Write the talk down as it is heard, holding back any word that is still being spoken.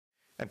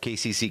I'm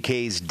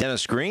KCCK's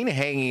Dennis Green,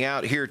 hanging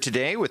out here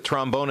today with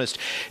trombonist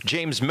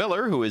James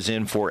Miller, who is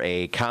in for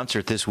a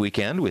concert this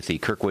weekend with the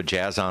Kirkwood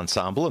Jazz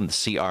Ensemble and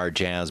the CR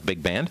Jazz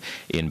Big Band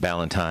in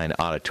Ballantyne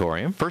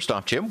Auditorium. First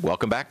off, Jim,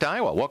 welcome back to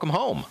Iowa. Welcome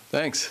home.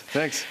 Thanks.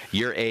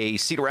 You're a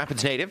Cedar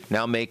Rapids native,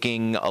 now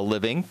making a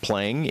living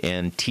playing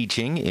and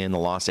teaching in the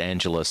Los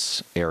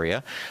Angeles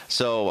area.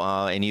 So,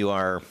 and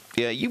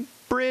you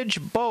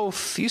bridge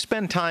both. You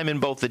spend time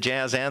in both the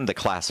jazz and the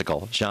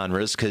classical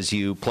genres because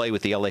you play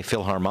with the LA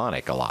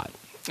Philharmonic a lot.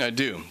 I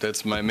do.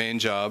 That's my main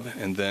job.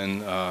 And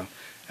then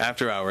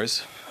after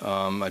hours,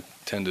 I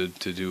tend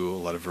to do a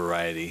lot of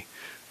variety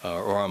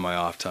or on my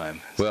off time.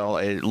 Well,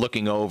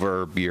 looking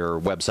over your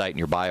website and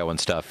your bio and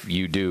stuff,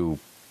 you do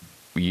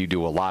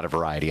a lot of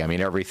variety. I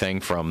mean,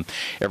 everything from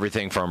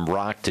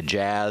rock to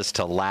jazz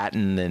to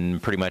Latin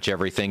and pretty much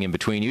everything in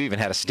between. You even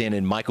had a stint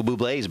in Michael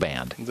Bublé's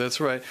band. That's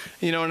right.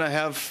 You know, and I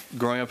have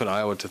growing up in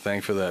Iowa to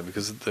thank for that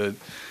because the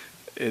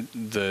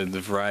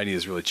variety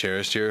is really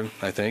cherished here,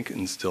 I think,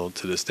 and still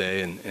to this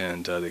day.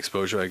 And the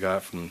exposure I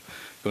got from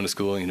going to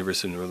school at the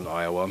University of Northern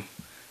Iowa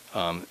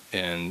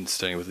and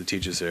studying with the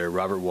teachers there.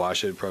 Robert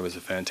Washut probably was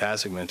a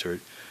fantastic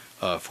mentor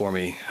for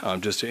me,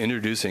 just to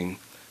introducing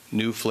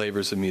new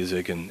flavors of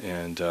music,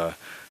 and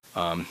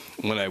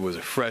when I was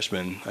a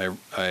freshman,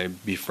 I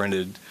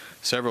befriended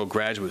several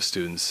graduate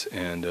students,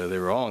 and they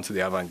were all into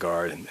the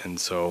avant-garde, and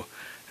so,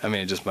 I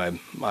mean, just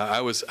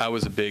I was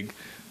a big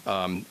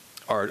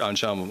art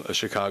ensemble, a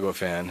Chicago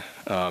fan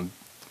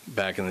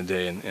back in the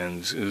day,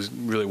 and it was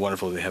really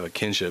wonderful to have a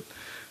kinship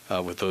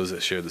with those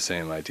that shared the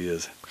same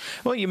ideas.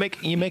 Well, you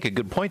make a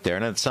good point there,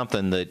 and it's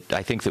something that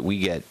I think that we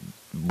get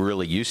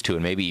really used to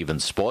and maybe even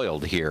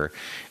spoiled here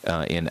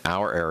in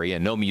our area.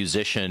 No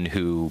musician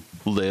who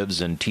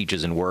lives and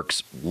teaches and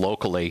works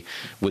locally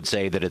would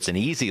say that it's an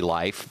easy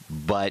life,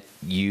 but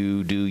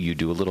you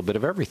do a little bit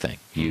of everything.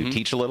 You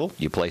teach a little,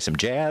 you play some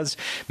jazz,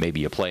 maybe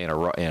you play in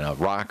a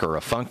rock or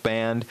a funk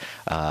band,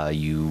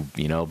 you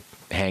know,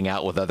 hang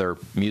out with other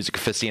music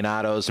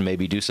aficionados and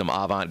maybe do some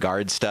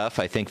avant-garde stuff.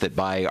 I think that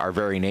by our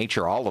very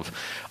nature, all of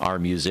our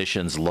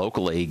musicians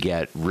locally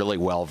get really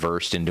well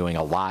versed in doing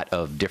a lot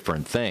of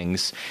different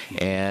things,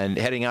 and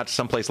heading out to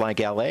someplace like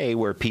LA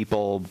where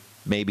people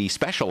maybe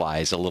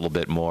specialize a little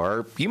bit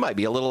more, you might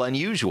be a little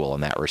unusual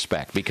in that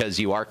respect because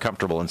you are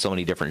comfortable in so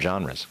many different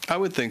genres. I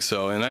would think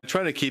so, and I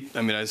try to keep,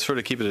 I sort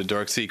of keep it a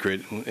dark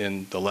secret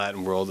in the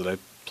Latin world that I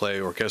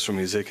play orchestral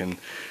music and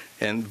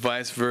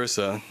vice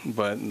versa,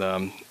 but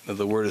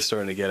the word is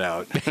starting to get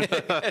out.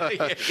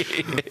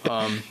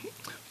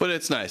 But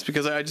it's nice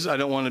because I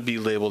don't want to be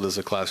labeled as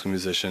a classical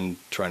musician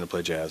trying to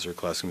play jazz or a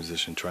classical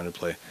musician trying to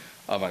play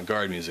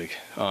avant-garde music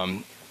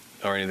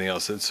or anything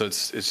else. So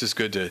it's just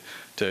good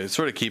to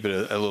sort of keep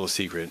it a little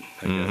secret,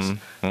 I guess.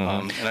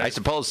 And I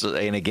suppose,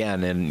 and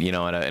again, in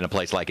a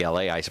place like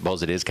LA, I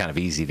suppose it is kind of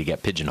easy to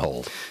get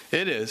pigeonholed.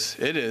 It is.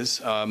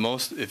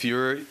 If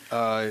you're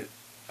a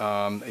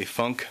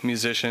funk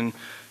musician,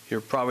 you're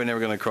probably never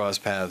going to cross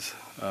paths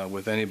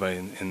with anybody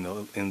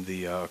in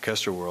the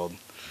orchestra world.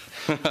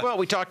 Well,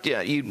 you talked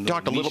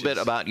a little bit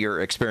about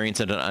your experience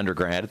as an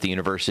undergrad at the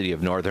University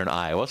of Northern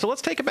Iowa. So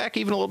let's take it back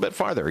even a little bit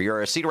farther.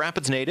 You're a Cedar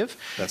Rapids native.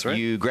 That's right.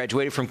 You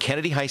graduated from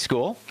Kennedy High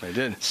School. I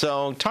did.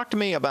 So talk to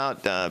me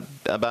about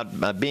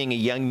being a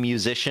young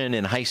musician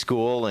in high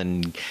school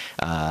and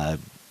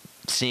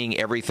seeing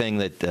everything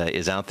that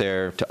is out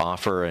there to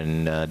offer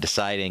and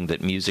deciding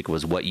that music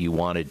was what you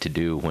wanted to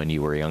do when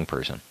you were a young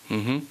person.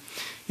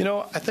 You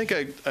know, I think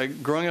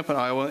growing up in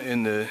Iowa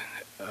in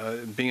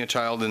being a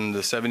child in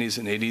the 70s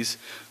and 80s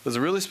was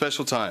a really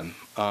special time.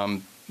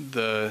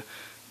 The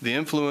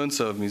influence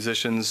of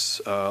musicians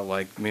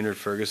like Maynard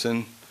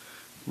Ferguson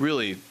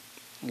really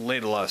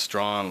laid a lot of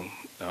strong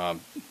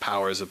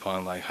powers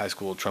upon like high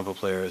school trumpet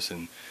players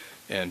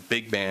and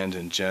big band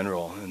in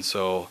general, and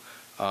so.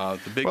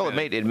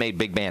 It made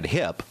big band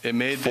hip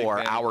for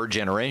our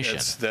generation.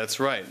 That's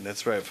right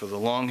for the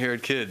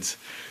long-haired kids,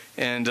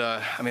 and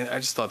I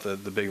just thought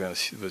that the big band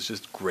was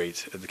just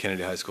great at the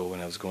Kennedy High School when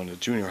I was going to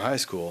junior high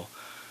school,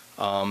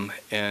 and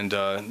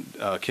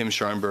Kim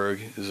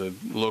Scharnberg is a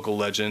local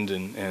legend,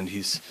 and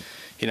he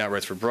now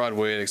writes for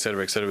Broadway, et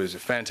cetera, et cetera. He's a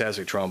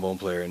fantastic trombone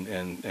player,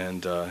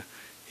 and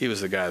he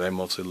was the guy that I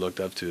mostly looked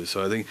up to.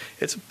 So I think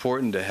it's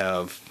important to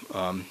have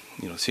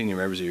senior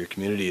members of your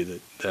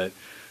community that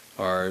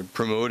are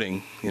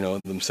promoting,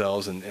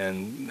 themselves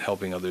and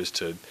helping others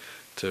to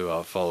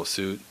follow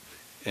suit.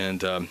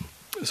 And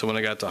so when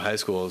I got to high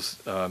school,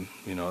 I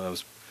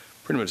was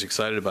pretty much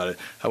excited about it.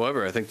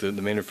 However, I think the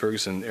Maynard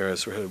Ferguson era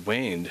sort of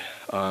waned,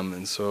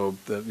 and so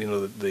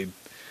the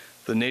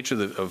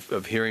nature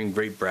of hearing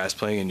great brass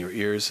playing in your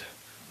ears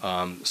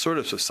sort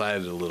of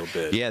subsided a little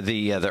bit. Yeah,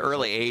 the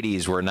early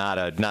 '80s were not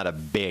a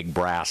big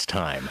brass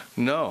time.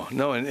 No,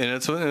 and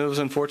it was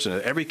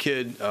unfortunate. Every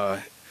kid.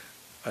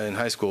 In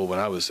high school,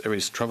 every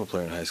trumpet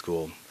player in high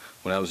school,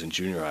 when I was in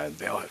junior high,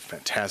 they all had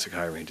fantastic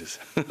high ranges.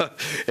 It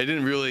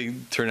didn't really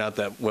turn out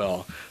that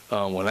well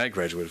when I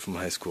graduated from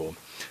high school.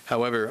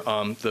 However,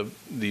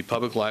 the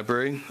public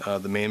library,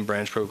 the main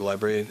branch public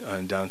library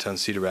in downtown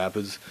Cedar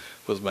Rapids,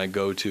 was my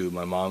go-to.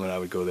 My mom and I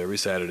would go there every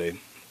Saturday,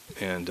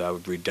 and I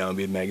would read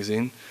Downbeat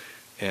magazine,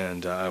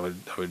 and I would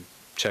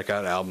check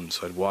out albums.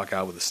 So I'd walk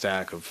out with a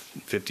stack of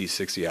 50,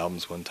 60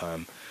 albums one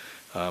time.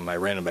 I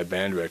ran to my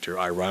band director,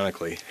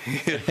 ironically.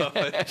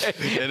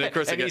 And of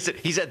course, and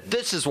he said,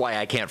 "This is why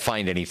I can't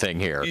find anything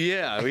here."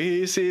 Yeah,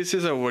 he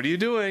says, "Oh, what are you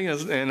doing?"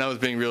 And I was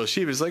being real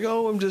sheepish. He's like,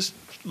 "Oh, I'm just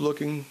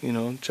looking,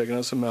 checking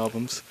out some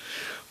albums."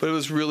 But it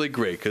was really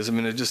great because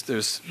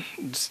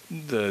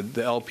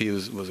the LP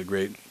was a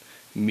great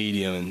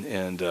medium,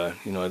 and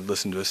I'd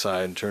listen to a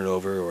side and turn it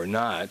over or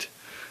not.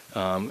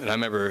 And I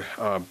remember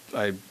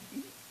I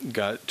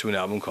got to an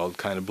album called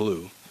 "Kind of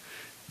Blue."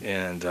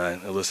 And I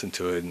listened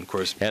to it, and of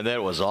course... And then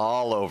it was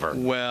all over.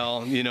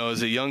 Well,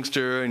 as a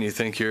youngster, and you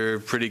think you're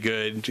pretty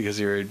good because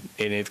you're an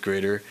 8th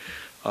grader,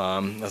 I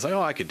was like,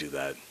 oh, I could do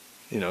that.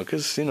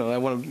 Because, I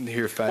want to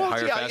hear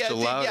higher, faster,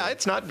 louder. Yeah,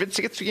 it's not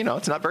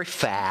very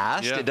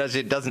fast. Yeah.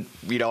 It doesn't,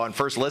 on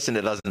first listen,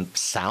 it doesn't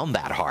sound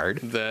that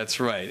hard. That's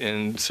right.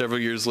 And several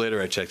years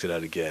later, I checked it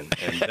out again.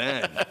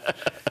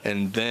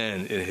 And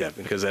then it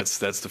happened, because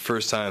that's the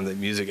first time that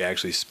music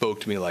actually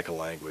spoke to me like a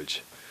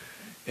language.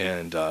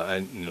 And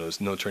there's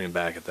no turning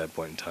back at that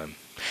point in time.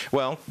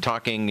 Well,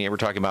 we're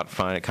talking about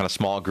kind of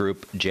small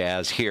group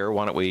jazz here.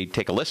 Why don't we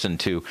take a listen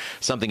to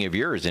something of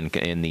yours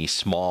in the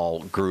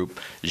small group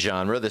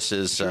genre? This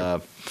is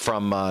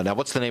from now.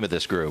 What's the name of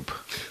this group?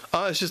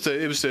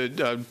 It was a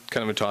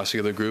kind of a toss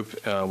together group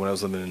when I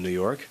was living in New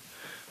York.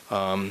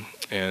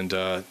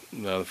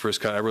 The first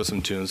cut, I wrote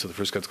some tunes. So the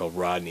first cut's called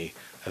Rodney.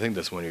 I think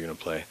that's the one you're going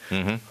to play.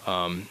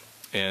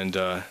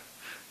 Mm-hmm.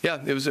 Yeah,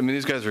 it was.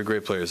 These guys are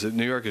great players.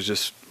 New York is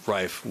just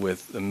rife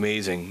with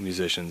amazing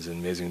musicians and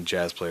amazing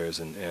jazz players,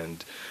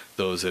 and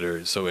those that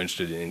are so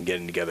interested in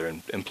getting together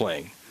and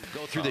playing.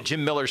 Go through the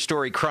Jim Miller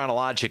story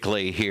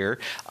chronologically here.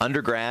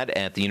 Undergrad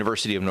at the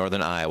University of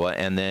Northern Iowa,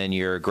 and then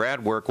your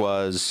grad work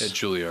was at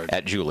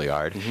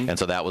Juilliard. Mm-hmm. And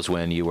so that was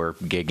when you were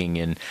gigging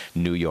in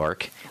New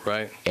York,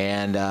 right?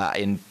 And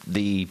in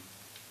the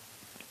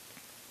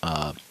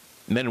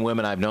men and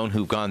women I've known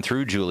who've gone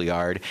through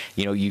Juilliard,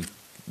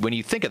 when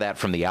you think of that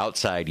from the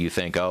outside, you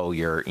think, oh,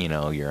 you're in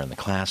the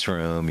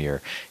classroom,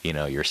 you're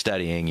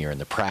studying, you're in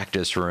the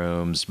practice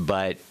rooms,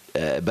 but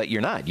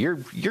you're not. You're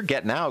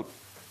getting out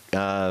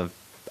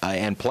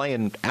and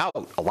playing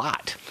out a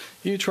lot.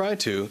 You try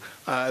to.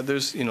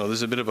 There's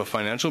a bit of a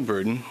financial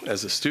burden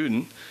as a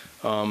student.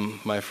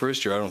 My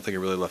first year, I don't think I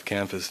really left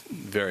campus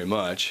very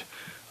much,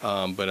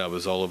 but I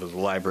was all over the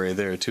library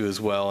there too as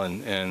well,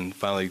 and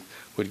finally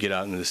would get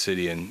out into the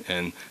city,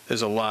 and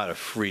there's a lot of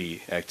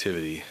free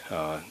activity.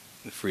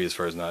 Free as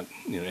far as not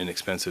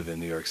inexpensive in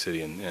New York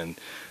City, and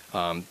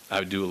I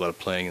would do a lot of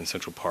playing in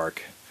Central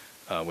Park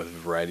with a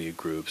variety of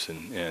groups,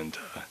 and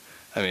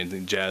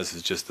jazz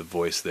is just the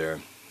voice there.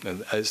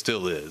 It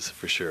still is,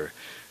 for sure.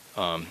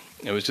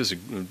 It was just a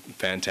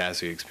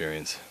fantastic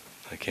experience.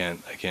 I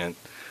can't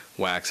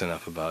wax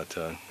enough about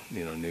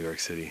New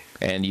York City.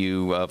 And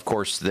you, of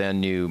course,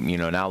 then you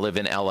now live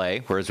in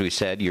L.A., where, as we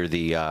said, you're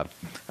the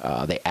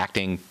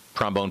acting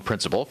trombone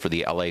principal for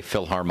the LA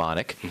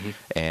Philharmonic, mm-hmm.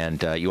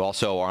 and you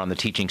also are on the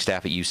teaching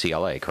staff at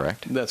UCLA,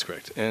 correct? That's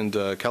correct, and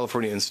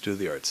California Institute of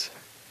the Arts.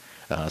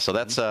 So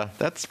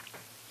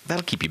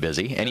that'll keep you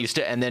busy,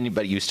 and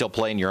but you still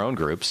play in your own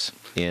groups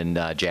in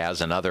jazz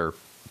and other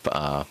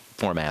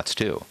formats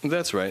too.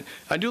 That's right.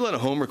 I do a lot of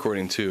home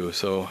recording too.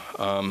 So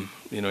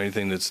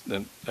anything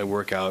that I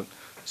work out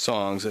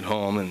songs at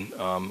home, and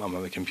I'm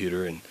on the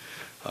computer and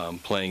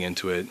playing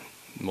into it,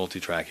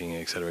 multi-tracking,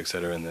 et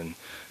cetera, and then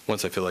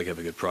once I feel like I have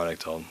a good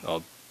product,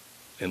 I'll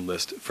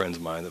enlist friends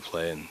of mine that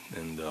play,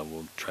 and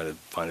we'll try to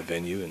find a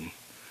venue and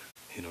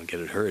get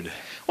it heard.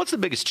 What's the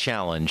biggest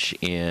challenge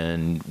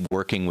in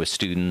working with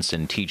students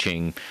and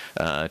teaching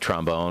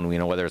trombone?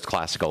 Whether it's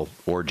classical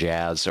or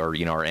jazz or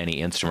or any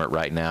instrument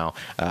right now.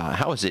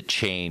 How has it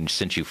changed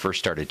since you first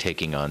started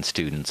taking on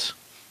students?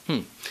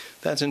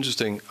 That's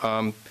interesting.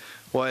 Well,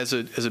 as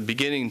a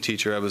beginning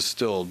teacher, I was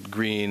still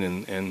green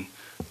and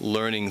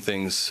learning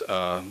things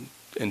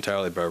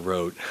entirely by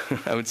rote,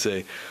 I would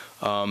say.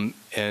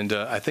 And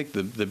I think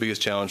the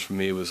biggest challenge for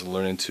me was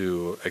learning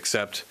to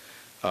accept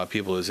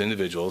people as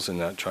individuals and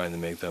not trying to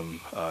make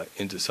them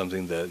into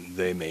something that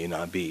they may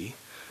not be.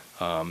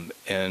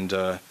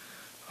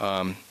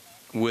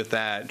 With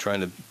that,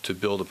 trying to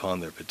build upon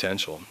their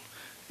potential.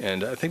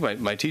 And I think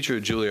my teacher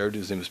at Juilliard,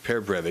 his name was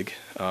Per Brevig,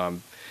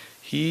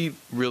 he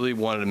really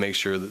wanted to make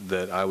sure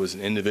that I was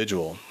an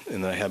individual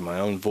and that I had my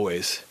own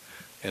voice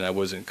and I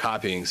wasn't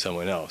copying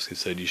someone else. He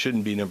said, you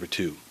shouldn't be number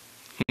two.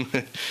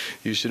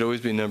 You should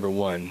always be number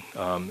one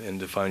and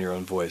define your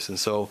own voice. And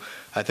so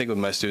I think with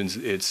my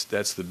students,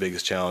 that's the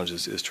biggest challenge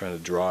is trying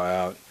to draw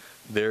out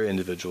their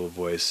individual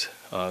voice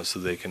so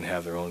they can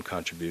have their own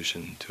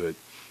contribution to it.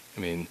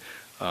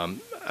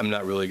 I'm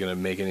not really going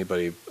to make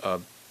anybody a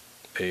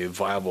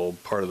viable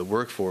part of the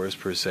workforce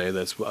per se.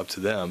 That's up to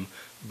them.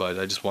 But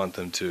I just want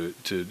them to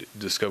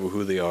discover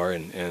who they are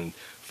and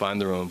find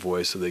their own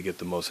voice so they get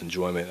the most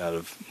enjoyment out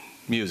of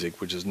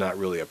music, which is not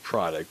really a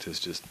product. It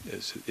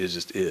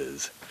just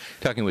is.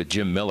 Talking with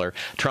Jim Miller,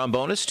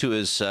 trombonist who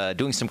is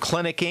doing some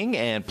clinicking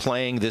and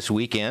playing this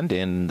weekend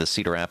in the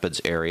Cedar Rapids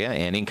area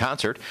and in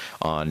concert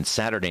on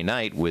Saturday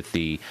night with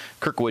the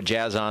Kirkwood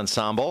Jazz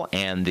Ensemble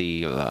and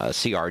the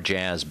CR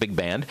Jazz Big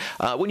Band.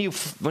 When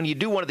you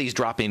do one of these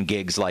drop-in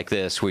gigs like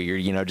this, where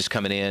you're just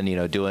coming in,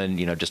 doing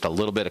just a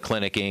little bit of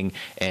clinicking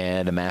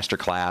and a master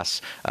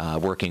class,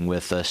 working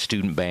with a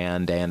student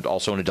band and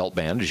also an adult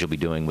band, as you'll be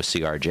doing with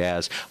CR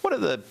Jazz. What are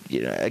the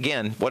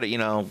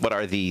what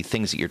are the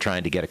things that you're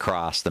trying to get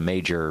across? The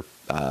major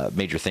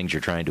things you're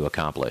trying to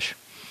accomplish?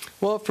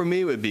 Well, for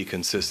me, it would be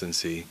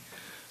consistency.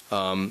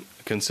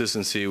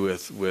 Consistency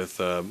with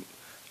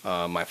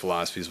my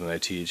philosophies when I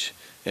teach,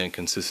 and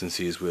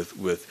consistencies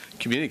with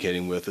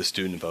communicating with a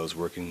student if I was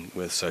working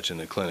with such in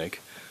a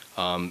clinic,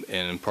 and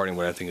imparting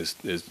what I think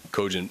is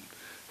cogent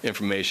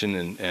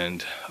information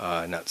and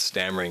not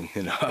stammering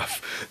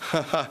enough.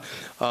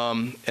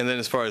 And then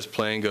as far as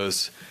playing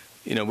goes,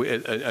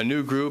 a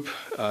new group,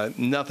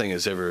 nothing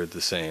is ever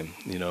the same.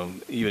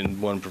 Even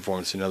one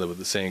performance to another with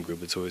the same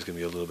group, it's always going to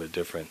be a little bit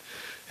different.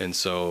 And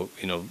so,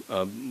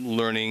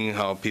 learning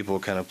how people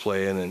kind of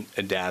play and then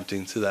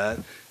adapting to that,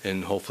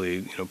 and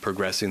hopefully,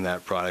 progressing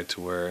that product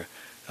to where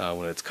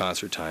when it's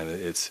concert time,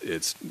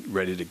 it's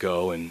ready to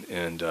go,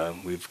 and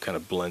we've kind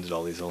of blended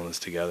all these elements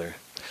together.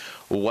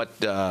 What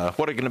are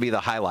going to be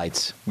the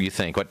highlights, you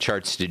think? What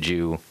charts did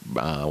you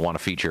want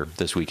to feature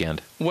this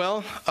weekend?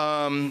 Well,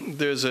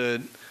 there's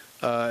a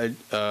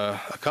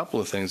couple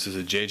of things. There's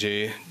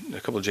a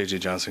couple of J.J.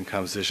 Johnson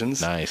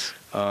compositions. Nice.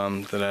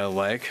 That I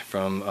like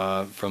from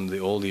the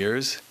old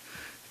years,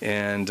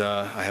 and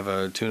I have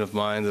a tune of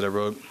mine that I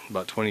wrote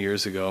about 20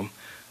 years ago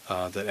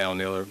that Al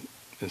Naylor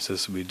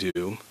insists we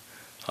do.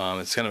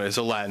 It's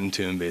a Latin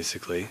tune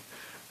basically,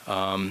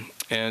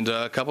 and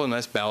a couple of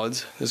nice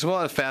ballads. There's a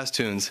lot of fast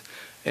tunes,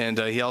 and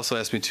he also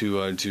asked me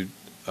to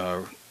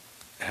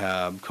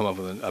come up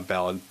with a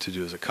ballad to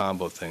do as a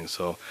combo thing.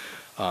 So.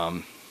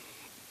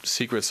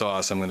 Secret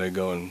sauce, I'm going to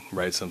go and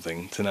write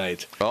something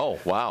tonight. Oh,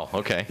 wow.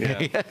 Okay.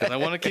 Yeah, and I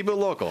want to keep it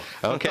local.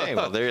 Okay,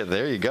 well,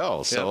 there you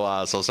go. So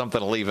yep. So something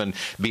will even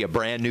be a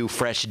brand new,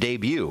 fresh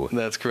debut.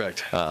 That's correct.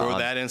 For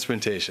that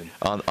instrumentation.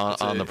 On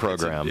the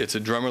program. It's a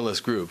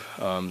drummerless group,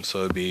 so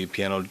it'd be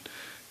piano,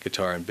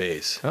 guitar, and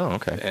bass. Oh,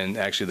 okay. And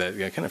actually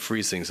that kind of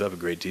frees things up a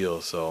great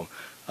deal. So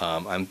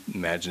I'm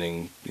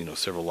imagining,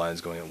 several lines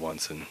going at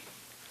once, and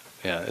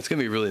yeah, it's going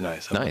to be really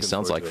nice. Nice.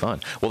 Sounds like fun.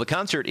 Well, the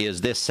concert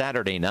is this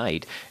Saturday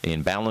night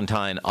in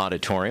Ballantine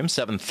Auditorium.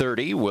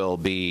 7:30 will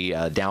be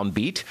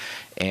downbeat,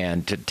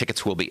 and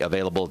tickets will be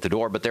available at the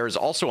door. But there is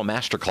also a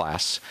master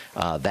class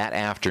that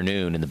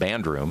afternoon in the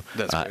band room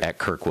at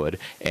Kirkwood.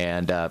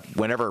 And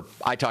whenever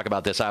I talk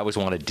about this, I always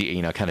want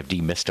to kind of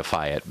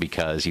demystify it,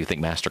 because you think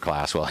master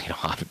class, well,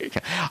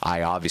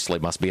 I obviously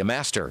must be a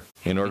master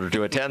in order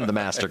to attend the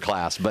master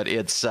class. But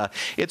it's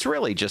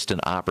really just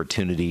an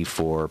opportunity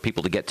for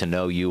people to get to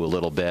know you a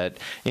little bit,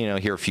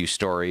 hear a few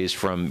stories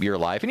from your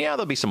life. And yeah,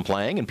 there'll be some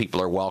playing, and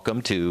people are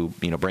welcome to,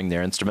 bring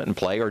their instrument and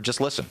play, or just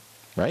listen,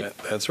 right?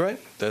 That's right.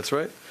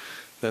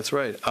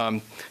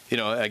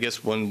 I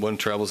guess when one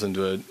travels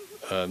into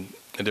a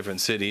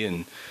different city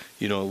and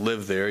you don't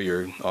live there,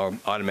 you're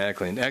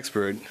automatically an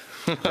expert.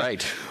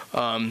 Right.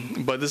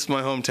 But this is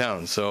my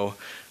hometown, so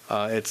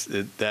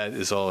that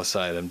is all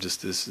aside.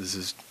 This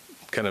is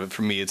kind of,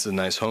 for me, it's a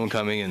nice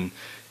homecoming,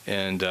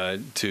 and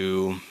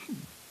to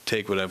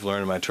take what I've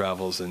learned in my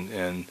travels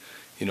and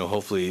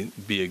hopefully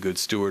be a good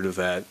steward of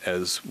that,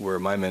 as were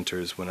my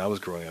mentors when I was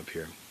growing up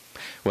here.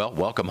 Well,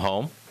 welcome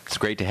home. It's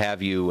great to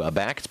have you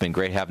back. It's been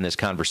great having this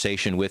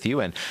conversation with you,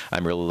 and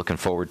I'm really looking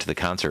forward to the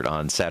concert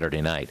on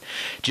Saturday night.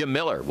 Jim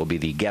Miller will be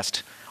the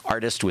guest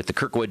artist with the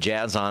Kirkwood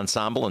Jazz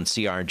Ensemble and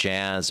CR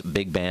Jazz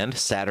Big Band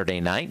Saturday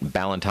night,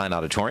 Ballantine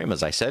Auditorium.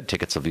 As I said,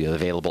 tickets will be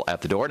available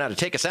at the door. Now, to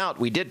take us out,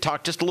 we did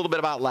talk just a little bit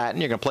about Latin.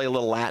 You're going to play a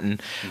little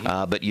Latin,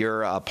 but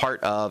you're a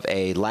part of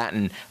a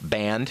Latin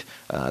band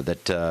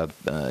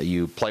that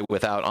you play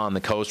with out on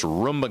the coast,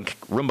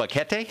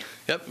 Rumbanquete?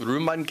 Yep,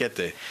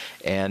 Rumbanquete.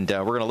 And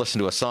we're going to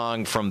listen to a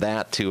song from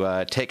that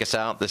to take us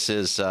out. This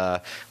is,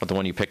 what the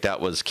one you picked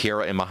out was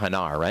Quiero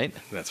Imaginar, right?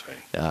 That's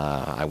right.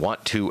 I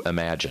Want to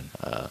Imagine.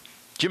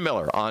 Jim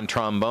Miller on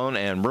trombone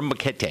and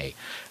Rumbanquete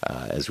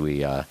as we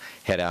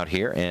head out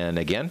here. And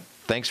again,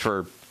 thanks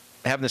for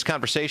having this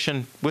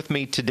conversation with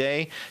me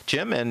today,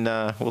 Jim, and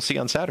we'll see you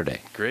on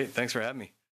Saturday. Great. Thanks for having me.